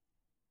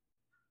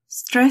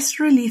Stress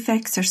Relief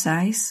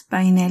Exercise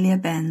by Nelia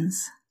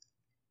Benz.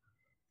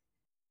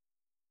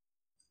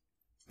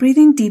 Breathe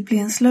in deeply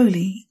and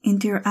slowly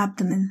into your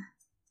abdomen.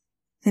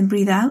 Then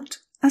breathe out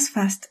as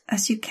fast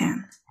as you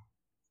can.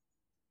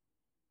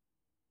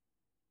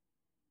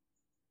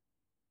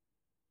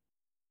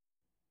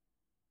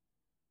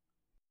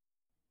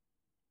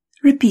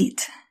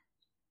 Repeat.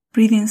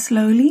 Breathe in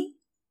slowly,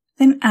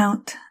 then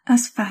out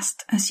as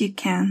fast as you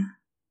can.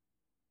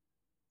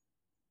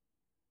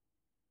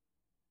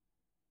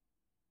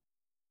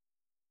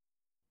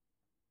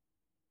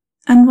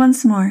 And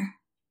once more,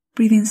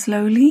 breathe in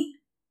slowly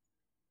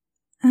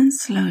and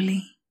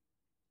slowly,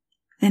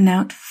 then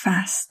out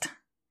fast.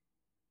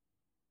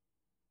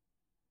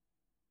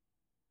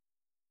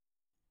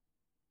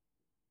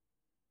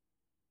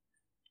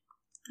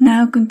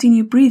 Now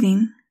continue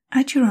breathing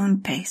at your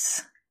own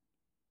pace.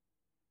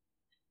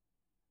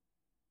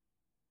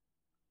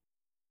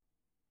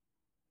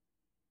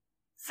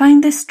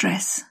 Find the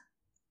stress.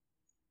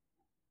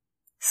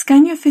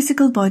 Scan your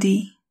physical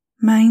body,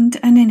 mind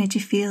and energy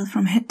field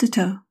from head to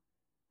toe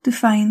to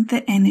find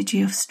the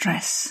energy of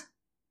stress.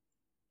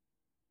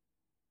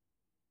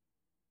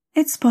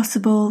 It's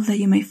possible that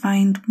you may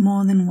find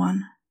more than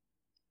one.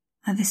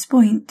 At this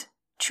point,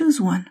 choose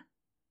one.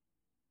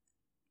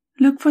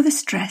 Look for the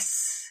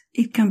stress.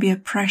 It can be a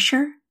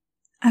pressure,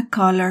 a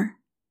color,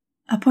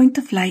 a point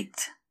of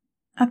light,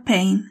 a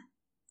pain,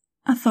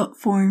 a thought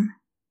form.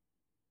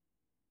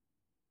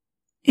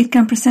 It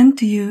can present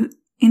to you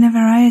in a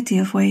variety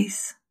of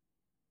ways.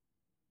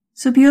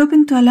 So be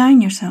open to allowing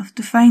yourself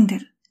to find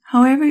it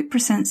however it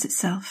presents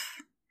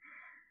itself,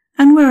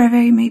 and wherever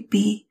it may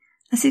be,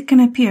 as it can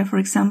appear, for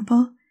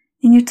example,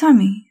 in your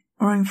tummy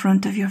or in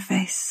front of your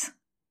face.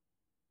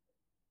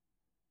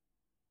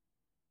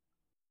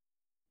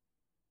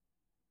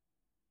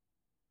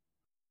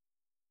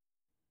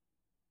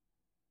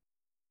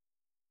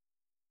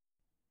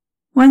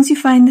 Once you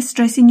find the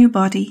stress in your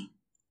body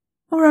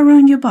or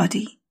around your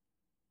body,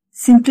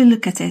 simply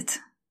look at it.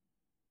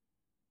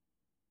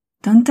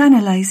 Don't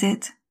analyze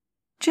it,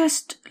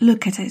 just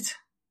look at it.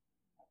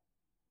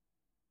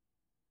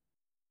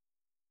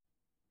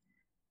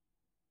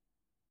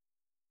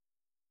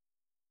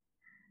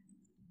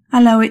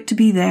 Allow it to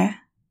be there.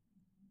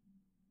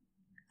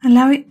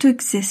 Allow it to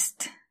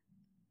exist.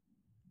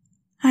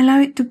 Allow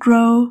it to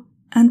grow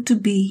and to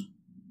be.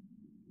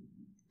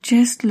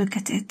 Just look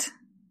at it.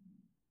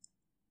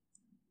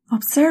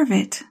 Observe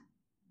it.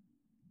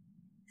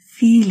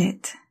 Feel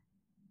it.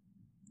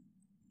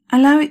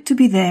 Allow it to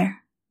be there.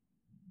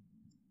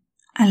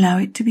 Allow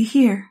it to be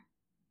here.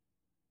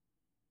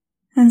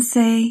 And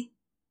say,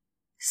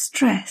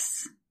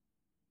 stress,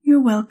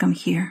 you're welcome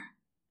here.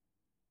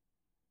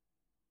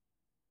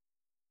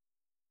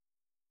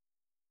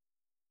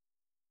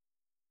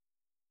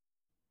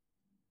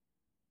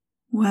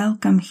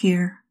 Welcome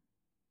here.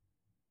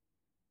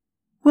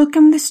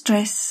 Welcome the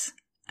stress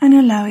and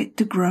allow it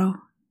to grow.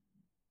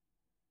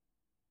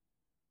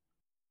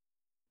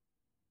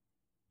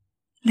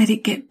 Let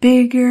it get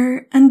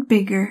bigger and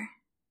bigger.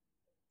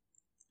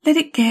 Let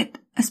it get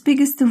as big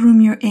as the room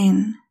you're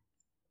in.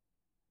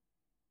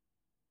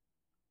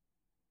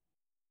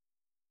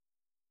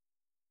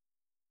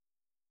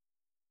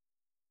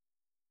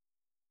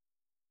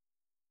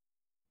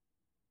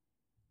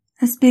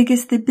 As big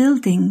as the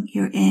building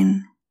you're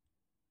in.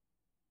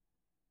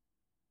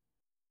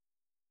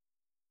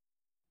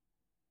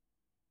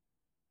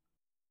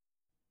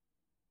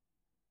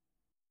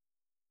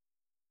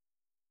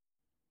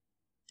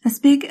 As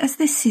big as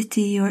the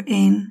city you're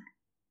in.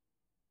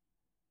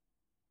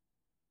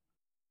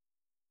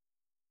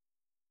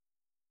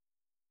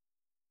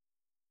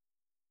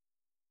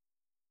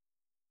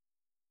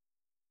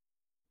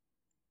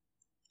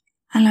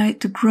 Allow it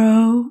to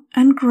grow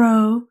and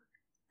grow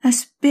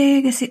as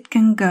big as it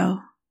can go.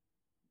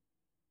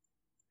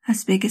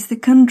 As big as the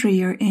country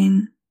you're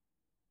in.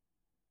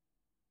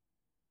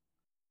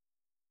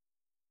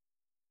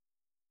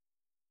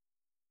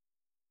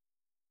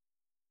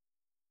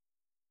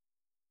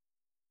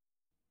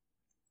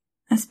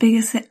 As big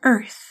as the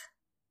earth.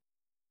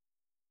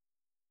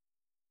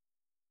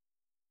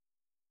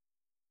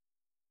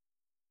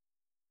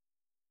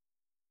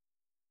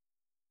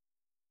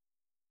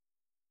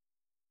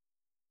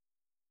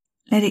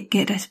 Let it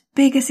get as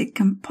big as it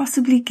can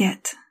possibly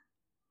get.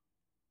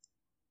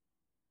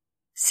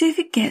 See if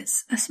it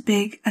gets as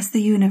big as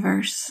the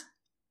universe.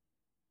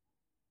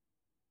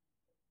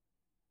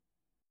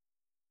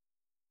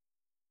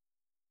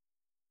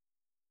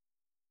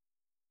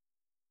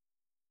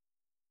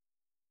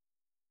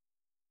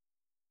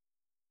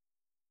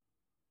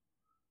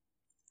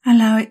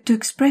 Allow it to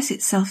express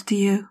itself to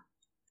you,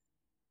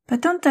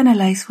 but don't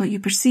analyze what you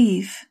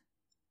perceive.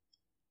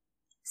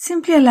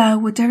 Simply allow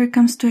whatever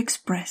comes to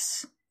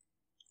express.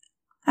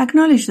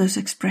 Acknowledge those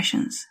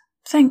expressions,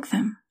 thank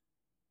them,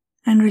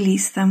 and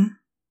release them.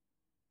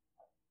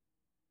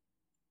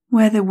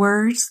 Whether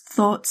words,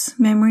 thoughts,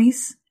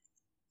 memories,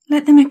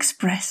 let them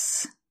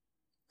express,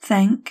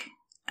 thank,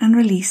 and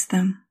release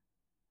them.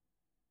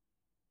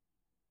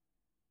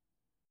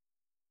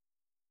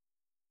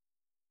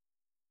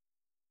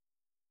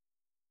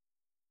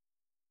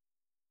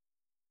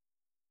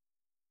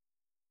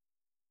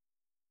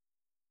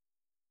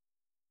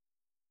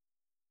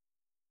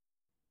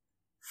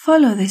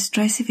 Follow the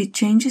stress if it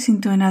changes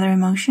into another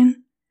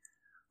emotion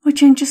or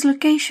changes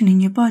location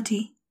in your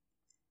body.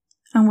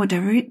 And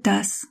whatever it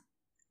does,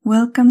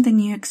 welcome the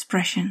new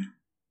expression.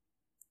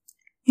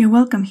 You're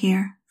welcome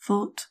here,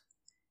 thought.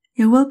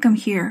 You're welcome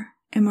here,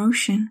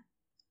 emotion,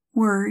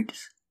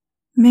 words,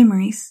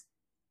 memories.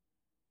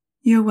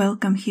 You're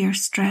welcome here,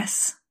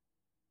 stress.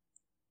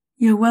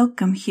 You're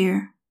welcome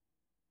here.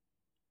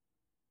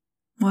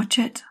 Watch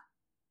it.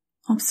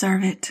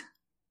 Observe it.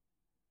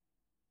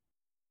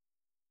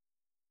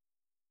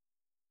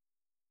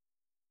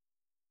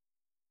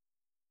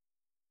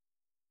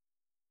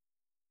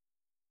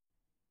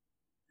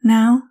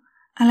 Now,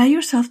 allow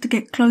yourself to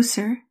get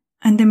closer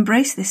and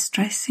embrace this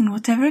stress in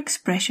whatever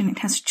expression it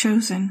has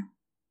chosen.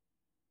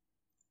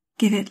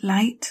 Give it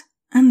light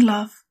and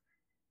love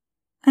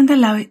and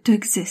allow it to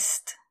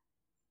exist.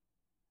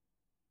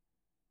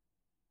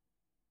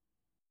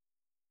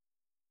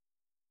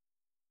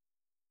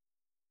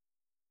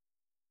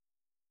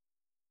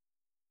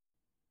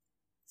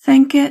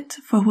 Thank it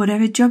for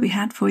whatever job it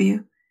had for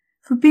you,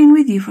 for being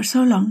with you for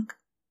so long.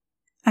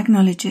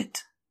 Acknowledge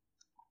it.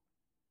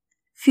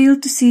 Feel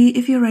to see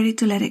if you're ready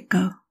to let it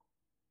go.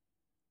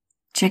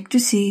 Check to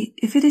see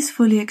if it is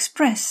fully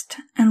expressed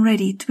and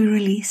ready to be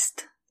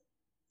released.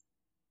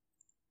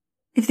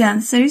 If the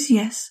answer is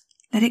yes,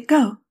 let it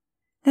go.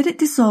 Let it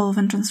dissolve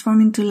and transform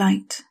into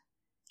light.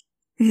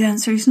 If the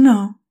answer is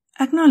no,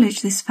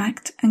 acknowledge this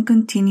fact and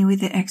continue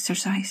with the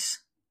exercise.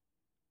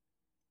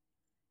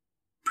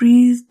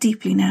 Breathe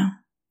deeply now.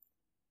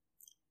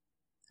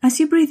 As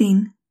you breathe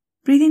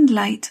in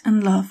light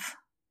and love.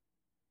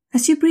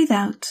 As you breathe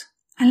out,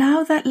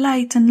 allow that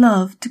light and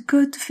love to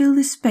go to fill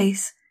the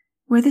space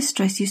where the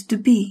stress used to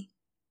be.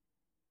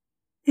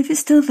 If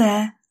it's still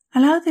there,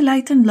 allow the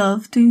light and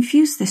love to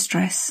infuse the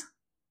stress.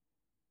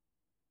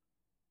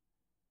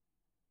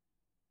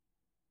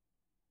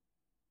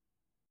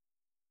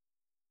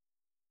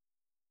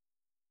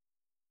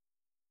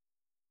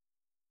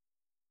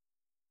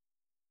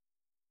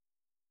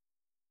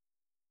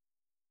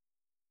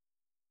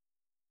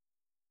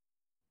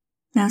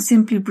 Now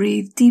simply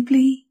breathe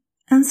deeply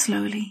and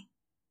slowly.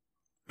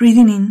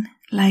 Breathing in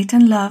light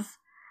and love,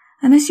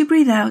 and as you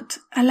breathe out,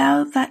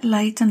 allow that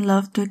light and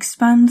love to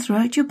expand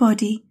throughout your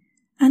body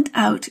and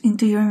out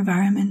into your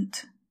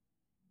environment.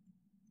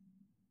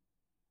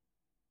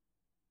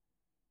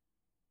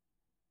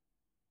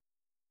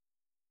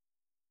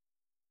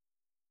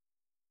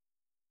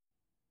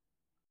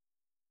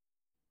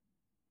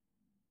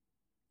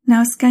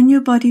 Now scan your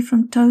body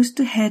from toes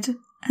to head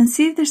and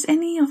see if there's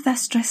any of that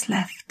stress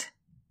left.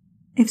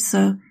 If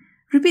so,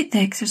 repeat the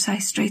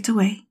exercise straight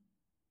away.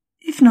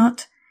 If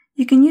not,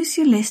 you can use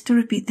your list to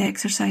repeat the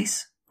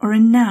exercise, or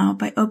end now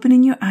by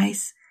opening your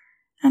eyes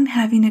and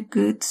having a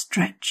good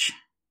stretch.